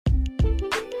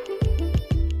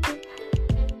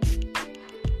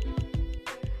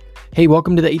Hey,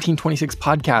 welcome to the 1826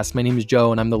 podcast. My name is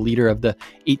Joe, and I'm the leader of the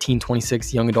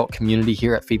 1826 young adult community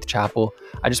here at Faith Chapel.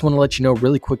 I just want to let you know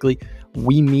really quickly,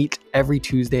 we meet every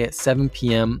Tuesday at 7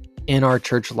 p.m. in our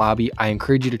church lobby. I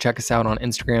encourage you to check us out on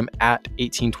Instagram at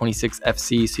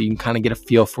 1826FC so you can kind of get a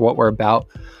feel for what we're about.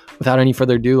 Without any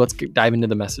further ado, let's dive into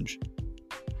the message.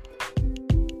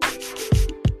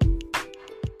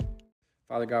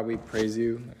 Father God, we praise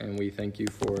you and we thank you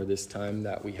for this time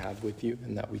that we have with you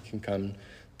and that we can come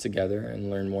together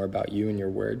and learn more about you and your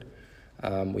word.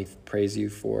 We praise you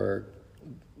for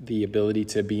the ability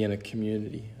to be in a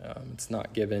community. It's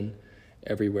not given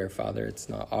everywhere, Father. It's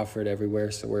not offered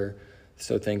everywhere. So we're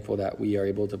so thankful that we are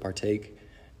able to partake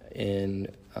in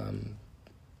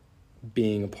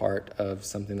being a part of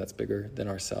something that's bigger than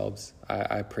ourselves.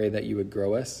 I pray that you would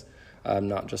grow us,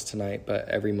 not just tonight, but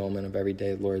every moment of every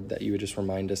day, Lord, that you would just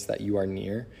remind us that you are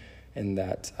near and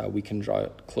that we can draw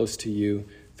close to you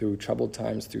through troubled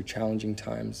times, through challenging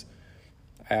times.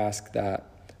 I ask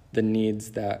that the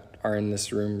needs that are in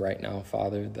this room right now,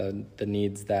 Father, the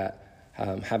needs that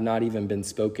have not even been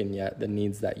spoken yet, the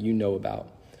needs that you know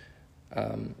about,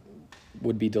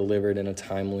 would be delivered in a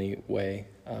timely way,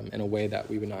 in a way that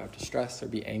we would not have to stress or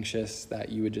be anxious, that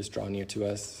you would just draw near to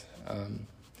us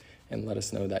and let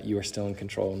us know that you are still in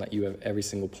control and that you have every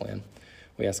single plan.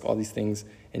 We ask all these things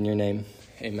in your name.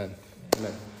 Amen.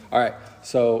 Amen. All right,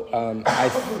 so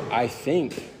I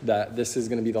think that this is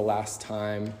going to be the last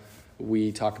time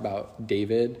we talk about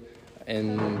David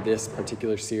in this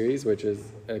particular series, which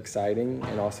is exciting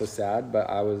and also sad, but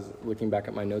I was looking back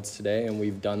at my notes today, and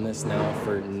we've done this now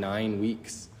for 9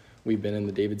 weeks. We've been in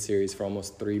the David series for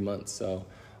almost 3 months, so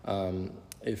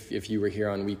if you were here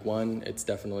on week 1, it's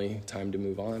definitely time to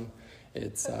move on.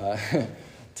 It's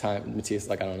time. Matthias,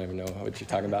 I don't even know what you're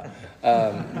talking about.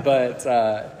 But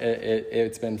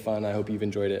it's been fun. I hope you've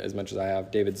enjoyed it as much as I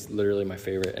have. David's literally my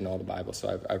favorite in all the Bible,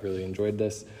 so I've really enjoyed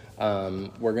this.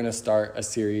 We're going to start a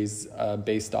series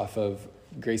based off of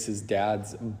Grace's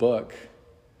dad's book,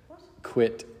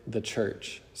 Quit the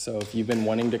Church. So if you've been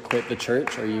wanting to quit the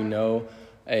church, or you know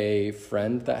a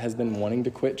friend that has been wanting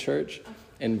to quit church,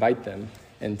 invite them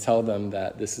and tell them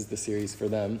that this is the series for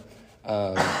them.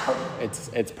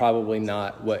 It's probably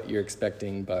not what you're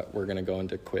expecting, but we're going to go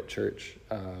into Quit Church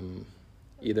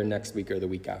either next week or the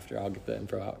week after. I'll get the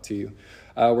info out to you.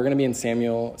 We're going to be in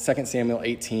 2 Samuel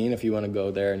 18, if you want to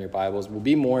go there in your Bibles. We'll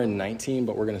be more in 19,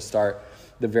 but we're going to start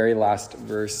the very last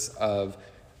verse of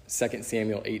 2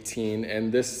 Samuel 18.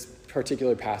 And this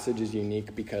particular passage is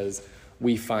unique because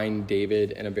we find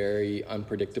David in a very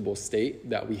unpredictable state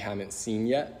that we haven't seen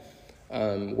yet.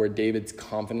 Where David's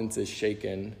confidence is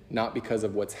shaken, not because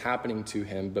of what's happening to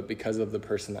him, but because of the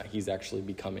person that he's actually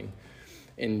becoming.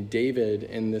 And David,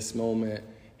 in this moment,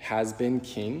 has been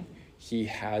king. He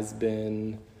has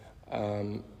been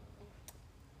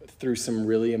through some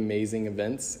really amazing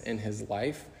events in his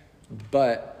life,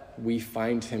 but we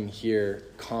find him here,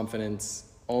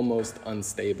 confidence almost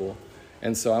unstable.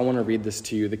 And so I want to read this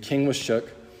to you. The king was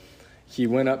shook. He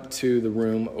went up to the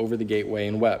room over the gateway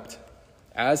and wept.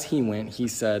 As he went, he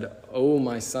said, "Oh,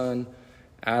 my son,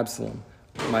 Absalom,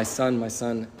 my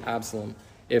son, Absalom,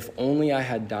 if only I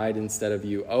had died instead of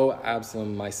you. Oh,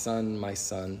 Absalom, my son, my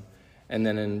son." And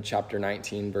then in chapter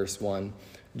 19, verse 1,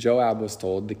 Joab was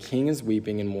told, "The king is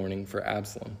weeping and mourning for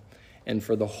Absalom." And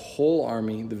for the whole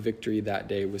army, the victory that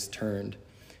day was turned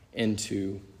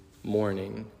into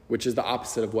mourning, which is the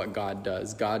opposite of what God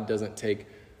does. God doesn't take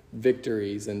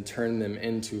victories and turn them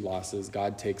into losses.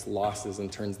 God takes losses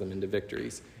and turns them into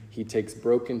victories. He takes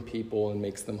broken people and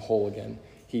makes them whole again.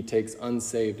 He takes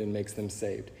unsaved and makes them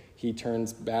saved. He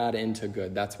turns bad into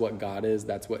good. That's what God is.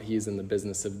 That's what he's in the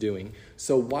business of doing.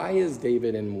 So why is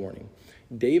David in mourning?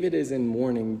 David is in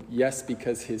mourning, yes,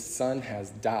 because his son has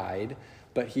died,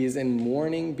 but he is in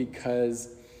mourning because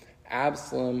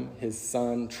Absalom, his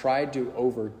son, tried to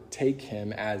overtake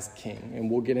him as king.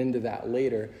 And we'll get into that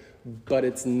later. But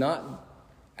it's not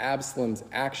Absalom's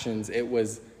actions, it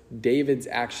was David's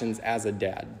actions as a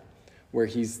dad, where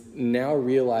he's now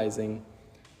realizing,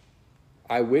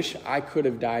 I wish I could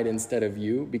have died instead of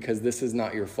you because this is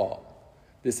not your fault.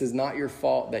 This is not your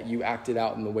fault that you acted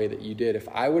out in the way that you did. If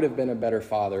I would have been a better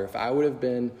father, if I would have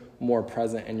been more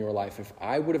present in your life, if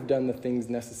I would have done the things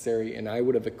necessary and I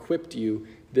would have equipped you,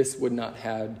 this would not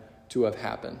have to have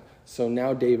happened. So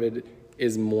now David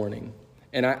is mourning.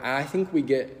 And I think we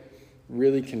get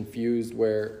really confused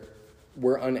where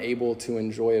we're unable to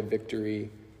enjoy a victory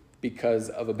because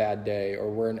of a bad day, or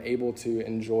we're unable to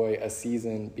enjoy a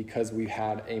season because we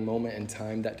had a moment in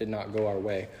time that did not go our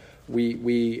way.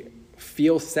 We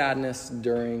feel sadness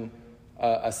during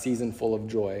a season full of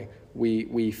joy.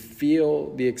 We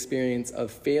feel the experience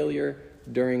of failure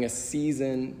during a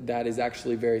season that is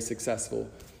actually very successful.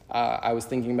 I was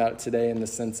thinking about it today in the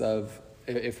sense of,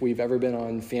 if we've ever been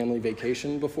on family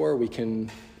vacation before, we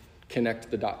can connect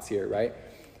the dots here, right?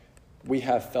 We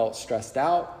have felt stressed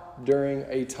out during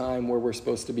a time where we're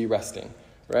supposed to be resting,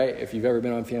 right? If you've ever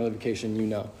been on family vacation, you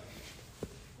know.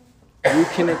 You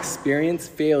can experience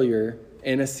failure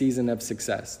in a season of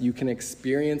success. You can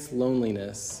experience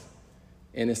loneliness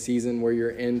in a season where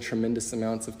you're in tremendous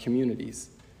amounts of communities.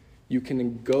 You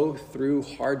can go through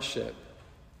hardship,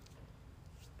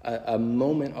 a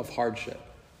moment of hardship,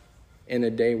 in a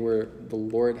day where the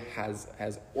Lord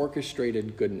has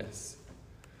orchestrated goodness.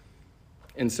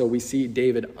 And so we see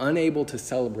David unable to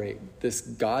celebrate this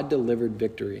God-delivered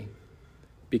victory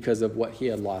because of what he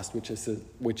had lost, which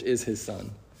is his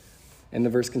son. And the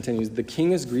verse continues, the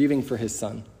king is grieving for his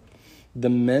son. The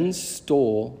men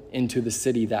stole into the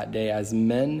city that day as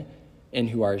men and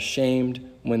who are ashamed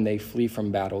when they flee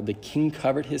from battle. The king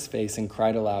covered his face and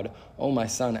cried aloud, "Oh, my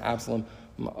son, Absalom,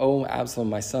 oh, Absalom,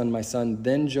 my son, my son."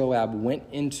 Then Joab went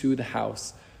into the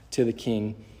house to the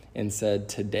king and said,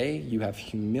 "Today you have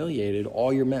humiliated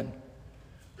all your men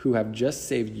who have just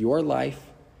saved your life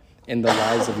and the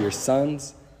lives of your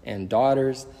sons and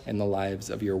daughters and the lives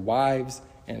of your wives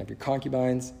and of your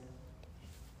concubines."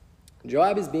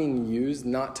 Joab is being used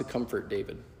not to comfort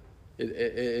David.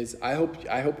 I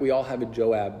hope we all have a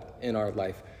Joab in our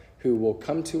life who will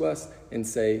come to us and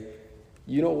say,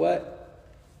 "You know what?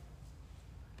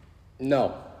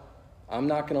 No, I'm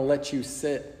not going to let you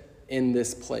sit in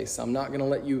this place. I'm not going to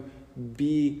let you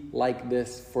be like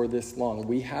this for this long.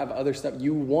 We have other stuff.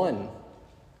 You won.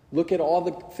 Look at all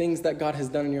the things that God has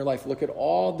done in your life. Look at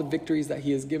all the victories that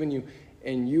he has given you.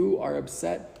 And you are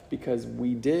upset because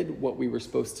we did what we were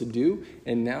supposed to do,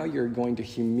 and now you're going to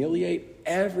humiliate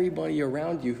everybody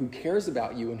around you who cares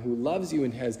about you and who loves you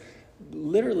and has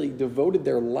literally devoted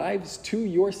their lives to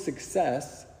your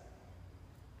success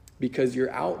because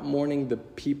you're out mourning the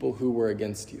people who were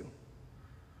against you."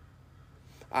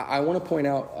 I want to point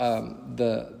out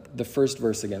the first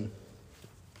verse again.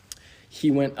 He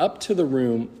went up to the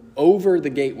room over the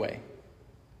gateway.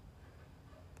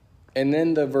 And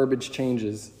then the verbiage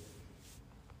changes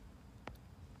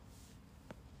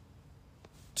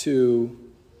to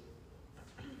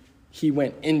he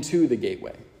went into the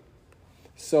gateway.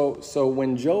 So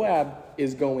when Joab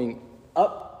is going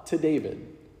up to David,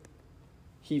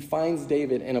 he finds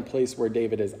David in a place where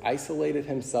David has isolated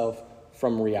himself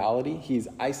from reality. He's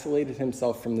isolated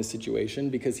himself from the situation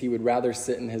because he would rather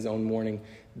sit in his own mourning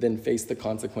than face the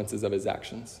consequences of his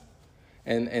actions.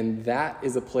 And that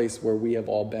is a place where we have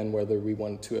all been, whether we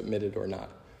want to admit it or not.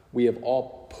 We have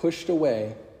all pushed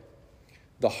away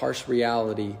the harsh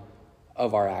reality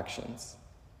of our actions.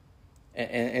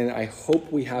 And I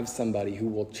hope we have somebody who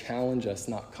will challenge us,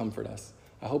 not comfort us.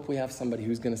 I hope we have somebody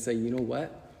who's going to say, "You know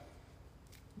what?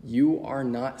 You are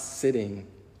not sitting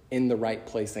in the right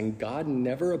place. And God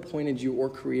never appointed you or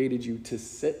created you to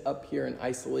sit up here in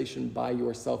isolation by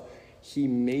yourself. He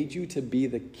made you to be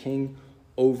the king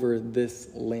over this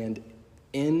land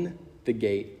in the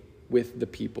gate with the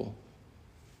people.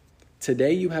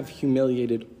 Today you have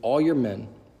humiliated all your men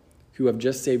who have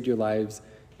just saved your lives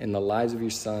and the lives of your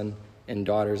son and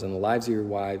daughters and the lives of your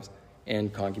wives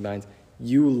and concubines.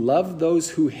 You love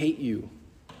those who hate you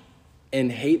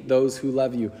and hate those who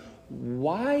love you."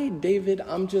 Why, David,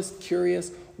 I'm just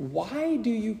curious, why do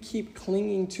you keep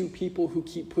clinging to people who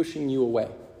keep pushing you away?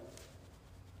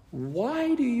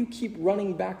 Why do you keep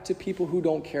running back to people who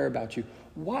don't care about you?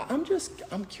 Why?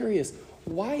 I'm curious.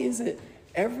 Why is it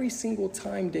every single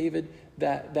time, David,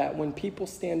 that when people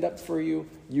stand up for you,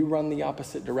 you run the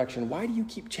opposite direction? Why do you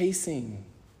keep chasing?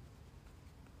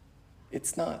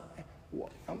 It's not,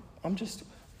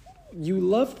 you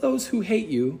love those who hate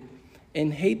you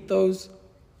and hate those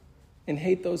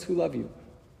who love you.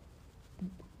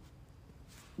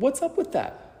 What's up with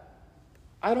that?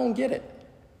 I don't get it.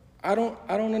 I don't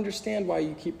understand why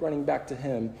you keep running back to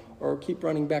him or keep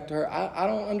running back to her. I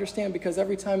don't understand, because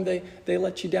every time they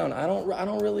let you down. I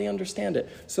don't really understand it.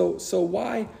 So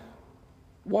why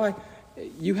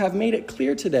you have made it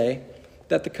clear today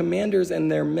that the commanders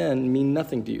and their men mean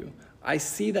nothing to you. I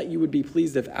see that you would be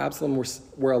pleased if Absalom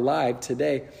were alive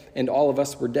today and all of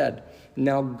us were dead.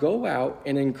 Now go out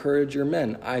and encourage your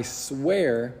men. I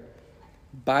swear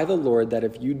by the Lord that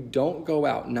if you don't go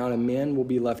out, not a man will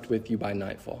be left with you by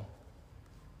nightfall.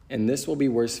 And this will be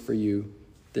worse for you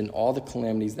than all the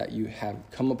calamities that you have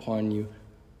come upon you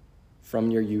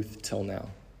from your youth till now.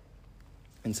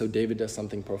 And so David does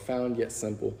something profound yet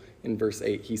simple. In verse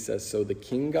 8, he says, "So the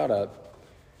king got up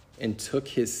and took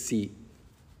his seat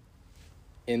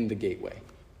in the gateway.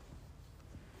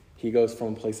 He goes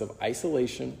from a place of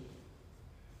isolation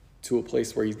to a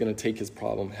place where he's going to take his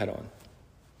problem head on.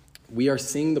 We are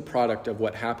seeing the product of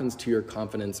what happens to your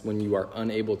confidence when you are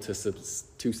unable to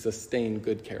sustain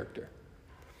good character.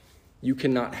 You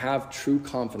cannot have true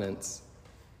confidence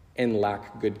and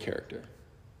lack good character.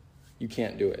 You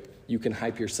can't do it. You can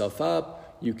hype yourself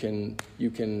up, you can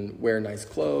wear nice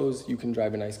clothes, you can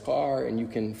drive a nice car, and you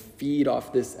can feed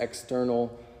off this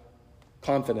external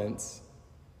confidence.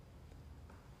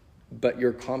 But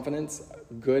your confidence,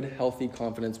 good, healthy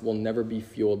confidence, will never be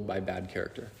fueled by bad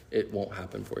character. It won't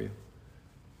happen for you.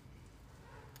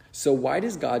 So why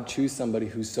does God choose somebody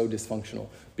who's so dysfunctional?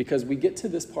 Because we get to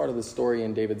this part of the story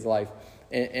in David's life,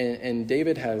 and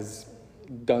David has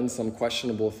done some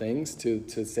questionable things,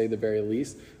 to say the very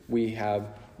least. We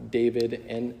have David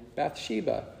and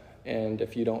Bathsheba. And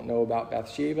if you don't know about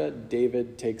Bathsheba,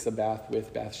 David takes a bath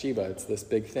with Bathsheba. It's this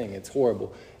big thing. It's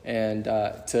horrible. And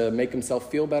to make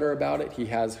himself feel better about it, he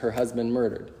has her husband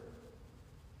murdered.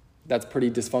 That's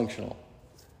pretty dysfunctional.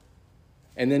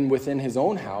 And then within his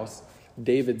own house,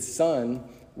 David's son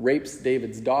rapes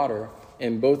David's daughter,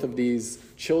 and both of these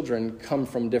children come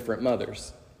from different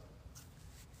mothers.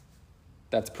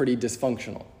 That's pretty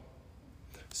dysfunctional.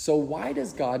 So why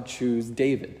does God choose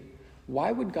David?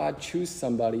 Why would God choose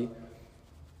somebody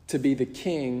to be the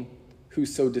king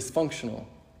who's so dysfunctional?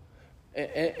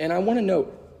 And I want to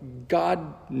note,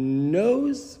 God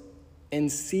knows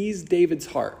and sees David's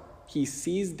heart. He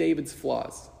sees David's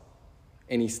flaws,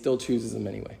 and he still chooses him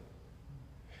anyway.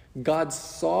 God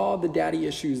saw the daddy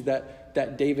issues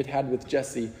that David had with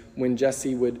Jesse when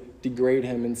Jesse would degrade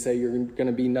him and say, you're going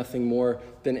to be nothing more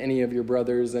than any of your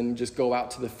brothers and just go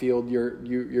out to the field.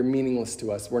 You're meaningless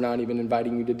to us. We're not even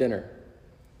inviting you to dinner.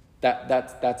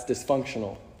 That's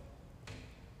dysfunctional.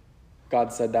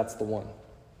 God said that's the one.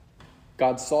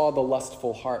 God saw the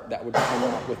lustful heart that would come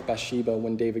out with Bathsheba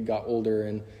when David got older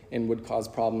and would cause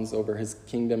problems over his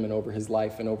kingdom and over his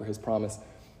life and over his promise.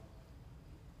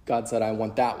 God said, I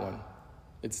want that one.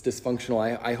 It's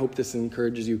dysfunctional. I hope this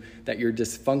encourages you that your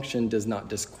dysfunction does not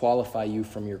disqualify you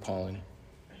from your calling.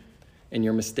 And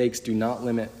your mistakes do not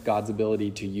limit God's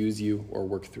ability to use you or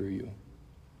work through you.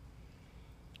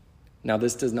 Now,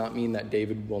 this does not mean that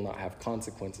David will not have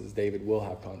consequences. David will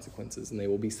have consequences, and they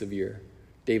will be severe.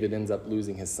 David ends up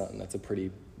losing his son. That's a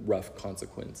pretty rough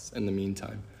consequence in the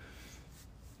meantime.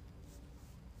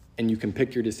 And you can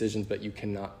pick your decisions, but you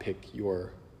cannot pick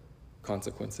your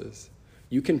consequences.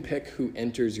 You can pick who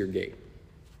enters your gate,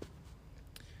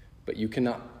 but you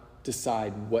cannot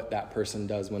decide what that person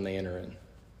does when they enter in.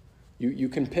 You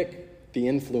can pick the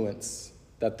influence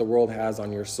that the world has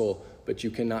on your soul, but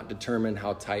you cannot determine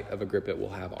how tight of a grip it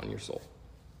will have on your soul.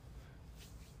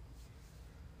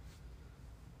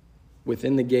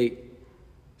 Within the gate,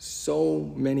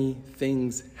 so many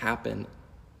things happen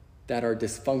that are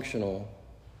dysfunctional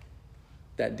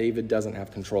that David doesn't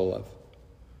have control of.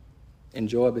 And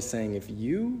Joab is saying, if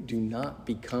you do not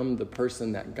become the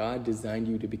person that God designed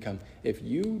you to become, if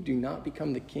you do not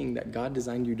become the king that God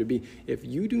designed you to be, if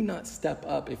you do not step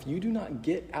up, if you do not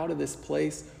get out of this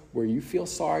place where you feel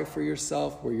sorry for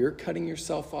yourself, where you're cutting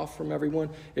yourself off from everyone,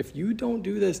 if you don't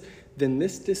do this, then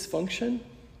this dysfunction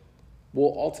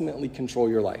will ultimately control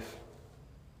your life.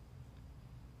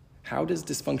 How does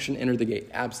dysfunction enter the gate?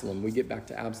 Absalom. We get back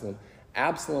to Absalom.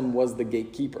 Absalom was the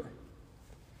gatekeeper.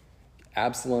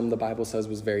 Absalom, the Bible says,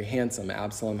 was very handsome.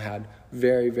 Absalom had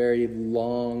very, very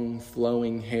long,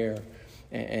 flowing hair.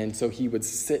 And so he would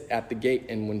sit at the gate,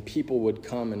 and when people would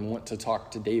come and want to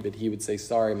talk to David, he would say,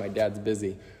 sorry, my dad's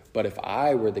busy, but if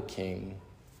I were the king,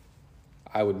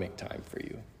 I would make time for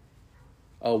you.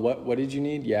 Oh, what did you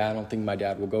need? Yeah, I don't think my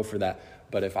dad will go for that.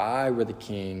 But if I were the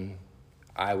king,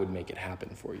 I would make it happen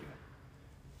for you.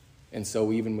 And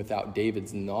so even without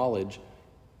David's knowledge,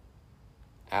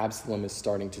 Absalom is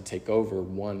starting to take over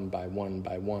one by one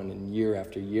by one, and year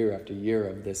after year after year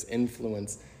of this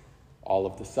influence, all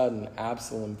of a sudden,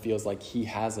 Absalom feels like he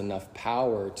has enough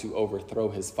power to overthrow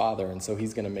his father, and so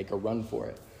he's going to make a run for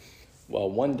it. Well,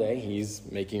 one day, he's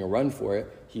making a run for it.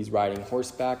 He's riding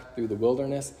horseback through the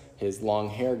wilderness. His long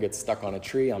hair gets stuck on a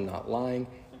tree. I'm not lying.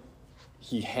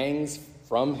 He hangs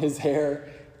from his hair,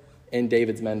 and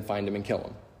David's men find him and kill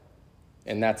him.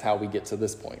 And that's how we get to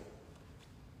this point.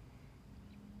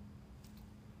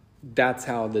 That's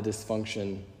how the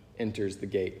dysfunction enters the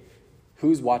gate.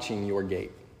 Who's watching your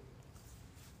gate?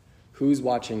 Who's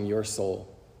watching your soul?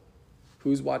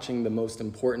 Who's watching the most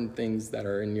important things that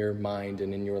are in your mind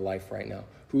and in your life right now?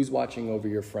 Who's watching over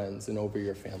your friends and over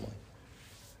your family?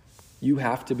 You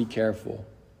have to be careful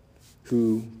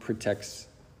who protects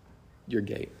your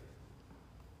gate.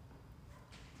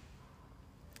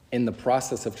 In the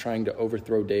process of trying to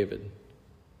overthrow David,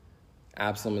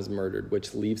 Absalom is murdered,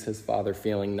 which leaves his father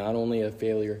feeling not only a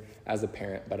failure as a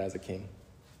parent, but as a king.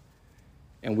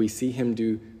 And we see him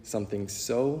do something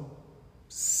so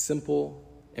simple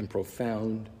and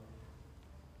profound.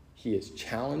 He is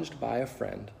challenged by a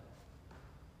friend,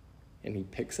 and he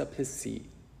picks up his seat,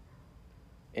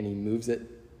 and he moves it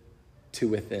to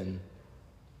within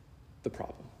the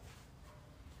problem.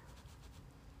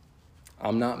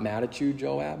 I'm not mad at you,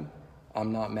 Joab.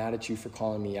 I'm not mad at you for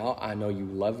calling me out. I know you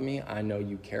love me. I know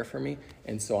you care for me.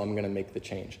 And so I'm going to make the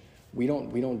change. We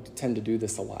don't tend to do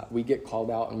this a lot. We get called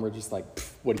out and we're just like,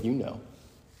 what do you know?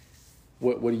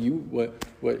 What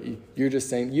you're just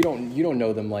saying, you don't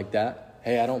know them like that.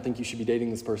 Hey, I don't think you should be dating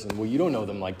this person. Well, you don't know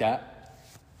them like that.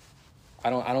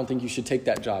 I don't think you should take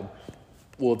that job.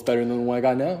 Well, it's better than the one I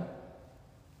got now.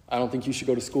 I don't think you should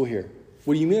go to school here.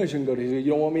 What do you mean I shouldn't go to here?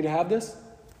 You don't want me to have this?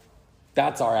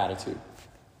 That's our attitude.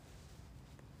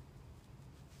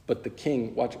 But the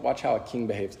king, watch how a king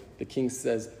behaves. The king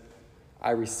says,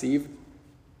 I received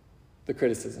the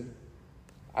criticism.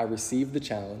 I received the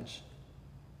challenge.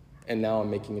 And now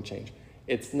I'm making a change.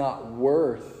 It's not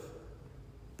worth,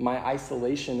 my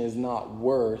isolation is not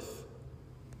worth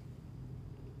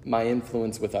my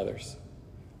influence with others.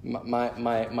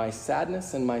 My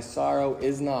sadness and my sorrow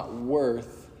is not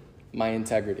worth my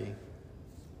integrity.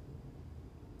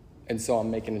 And so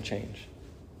I'm making a change.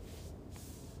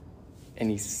 And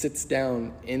he sits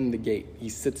down in the gate. He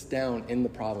sits down in the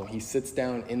problem. He sits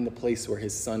down in the place where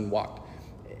his son walked.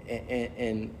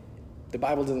 And the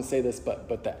Bible doesn't say this,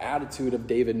 but the attitude of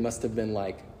David must have been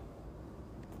like,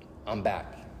 I'm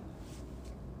back.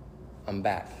 I'm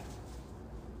back.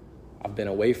 I've been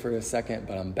away for a second,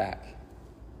 but I'm back.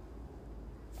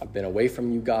 I've been away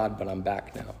from you, God, but I'm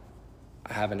back now.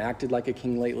 I haven't acted like a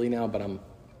king lately now, but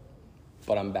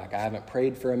I'm back. I haven't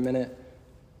prayed for a minute,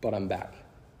 but I'm back.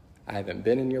 I haven't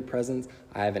been in your presence.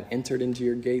 I haven't entered into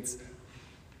your gates,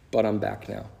 but I'm back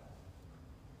now.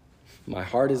 My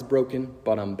heart is broken,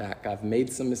 but I'm back. I've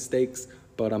made some mistakes,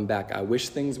 but I'm back. I wish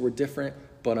things were different,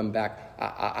 but I'm back.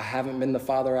 I haven't been the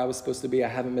father I was supposed to be. I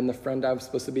haven't been the friend I was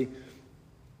supposed to be,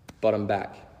 but I'm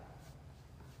back.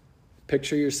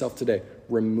 Picture yourself today,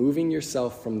 removing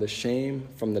yourself from the shame,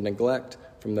 from the neglect,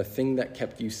 from the thing that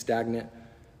kept you stagnant,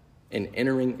 and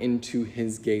entering into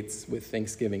his gates with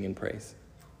thanksgiving and praise.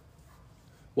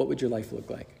 What would your life look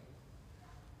like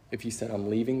if you said, I'm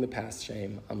leaving the past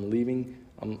shame, I'm leaving,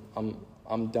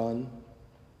 I'm done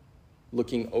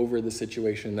looking over the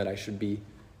situation that I should be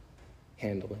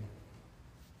handling?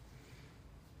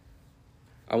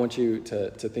 I want you to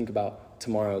think about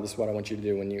tomorrow. This is what I want you to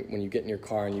do when you get in your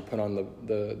car and you put on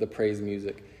the praise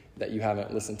music that you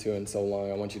haven't listened to in so long.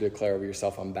 I want you to declare over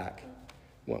yourself, I'm back.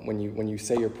 When you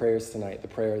say your prayers tonight, the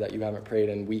prayer that you haven't prayed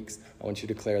in weeks, I want you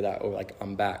to declare that,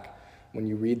 I'm back. When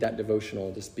you read that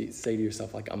devotional, just say to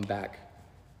yourself, I'm back.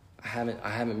 I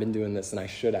haven't been doing this, and I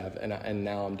should have, and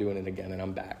now I'm doing it again, and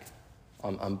I'm back.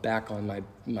 I'm back on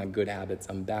my good habits.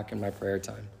 I'm back in my prayer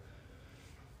time.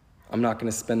 I'm not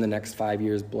going to spend the next 5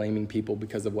 years blaming people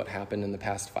because of what happened in the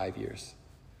past 5 years.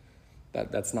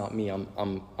 That's not me.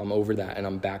 I'm over that, and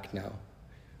I'm back now.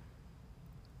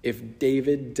 If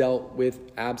David dealt with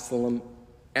Absalom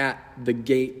at the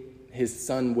gate, his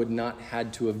son would not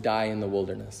had to have died in the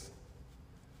wilderness.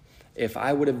 If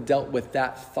I would have dealt with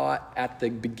that thought at the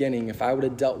beginning, if I would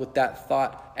have dealt with that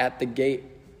thought at the gate,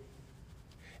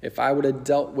 if I would have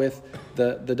dealt with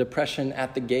the depression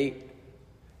at the gate,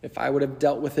 if I would have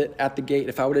dealt with it at the gate,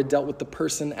 if I would have dealt with the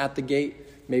person at the gate,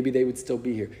 maybe they would still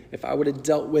be here. If I would have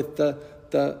dealt with the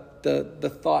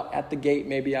thought at the gate,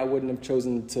 maybe I wouldn't have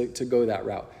chosen to go that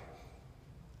route.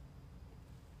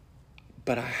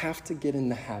 But I have to get in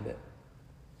the habit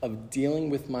of dealing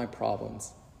with my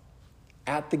problems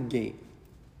at the gate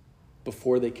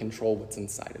before they control what's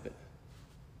inside of it.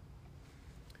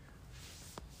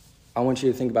 I want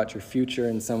you to think about your future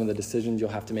and some of the decisions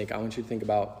you'll have to make. I want you to think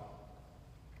about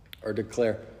or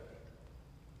declare,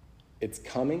 it's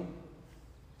coming.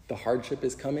 The hardship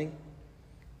is coming.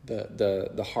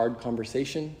 The hard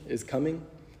conversation is coming,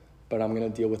 but I'm going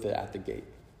to deal with it at the gate.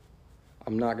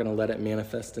 I'm not going to let it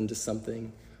manifest into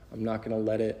something. I'm not going to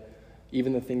let it,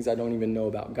 even the things I don't even know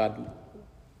about. God,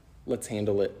 let's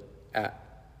handle it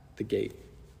at the gate.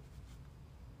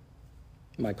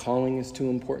 My calling is too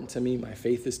important to me. My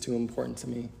faith is too important to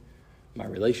me. My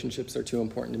relationships are too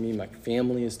important to me. My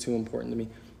family is too important to me.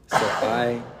 So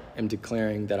I am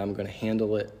declaring that I'm going to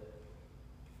handle it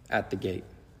at the gate.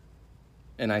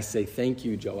 And I say, thank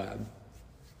you, Joab.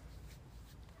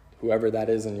 Whoever that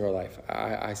is in your life,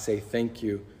 I say thank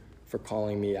you for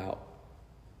calling me out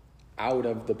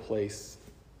of the place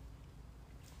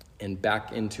and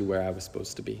back into where I was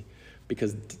supposed to be,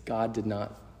 because God did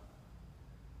not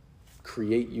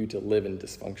create you to live in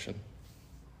dysfunction.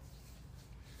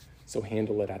 So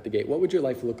handle it at the gate. What would your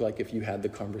life look like if you had the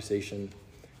conversation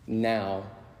now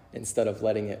instead of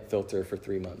letting it filter for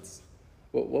 3 months?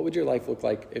 What would your life look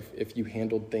like if you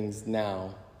handled things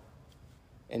now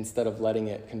instead of letting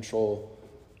it control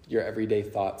your everyday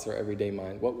thoughts or everyday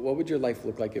mind? What would your life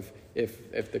look like if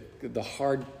the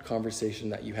hard conversation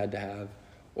that you had to have,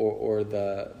 or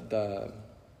the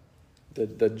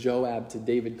Joab to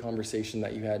David conversation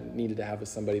that you needed to have with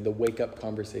somebody, the wake up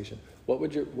conversation, what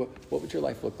would your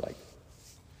life look like?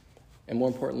 And more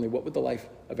importantly, what would the life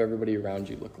of everybody around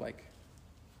you look like?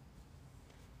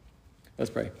 Let's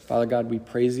pray. Father God, we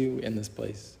praise you in this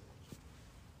place.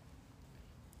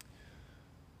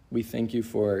 We thank you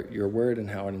for your word and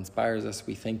how it inspires us.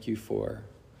 We thank you for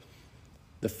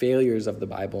the failures of the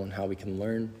Bible and how we can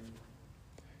learn.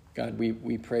 God,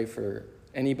 we pray for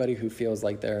anybody who feels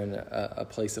like they're in a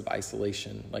place of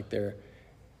isolation, like they're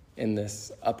in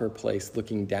this upper place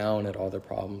looking down at all their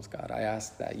problems. God, I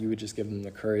ask that you would just give them the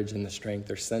courage and the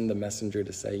strength, or send the messenger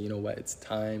to say, you know what, it's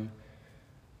time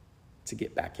to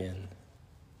get back in.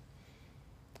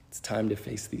 It's time to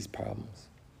face these problems.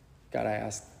 God, I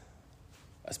ask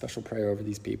a special prayer over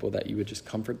these people, that you would just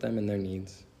comfort them in their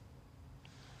needs.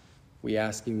 We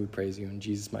ask you, we praise you in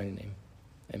Jesus' mighty name.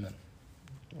 Amen.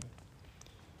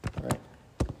 All right.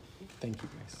 Thank you,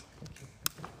 Grace.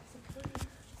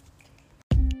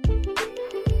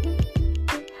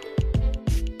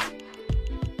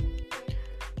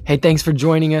 Hey, thanks for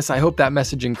joining us. I hope that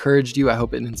message encouraged you. I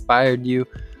hope it inspired you.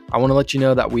 I want to let you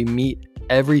know that we meet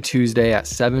every Tuesday at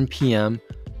 7 p.m.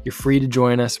 You're free to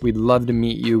join us. We'd love to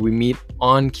meet you. We meet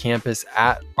on campus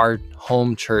at our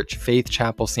home church, Faith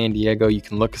Chapel San Diego. You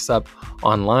can look us up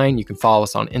online. You can follow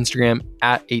us on Instagram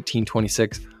at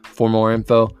 1826 for more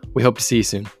info. We hope to see you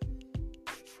soon.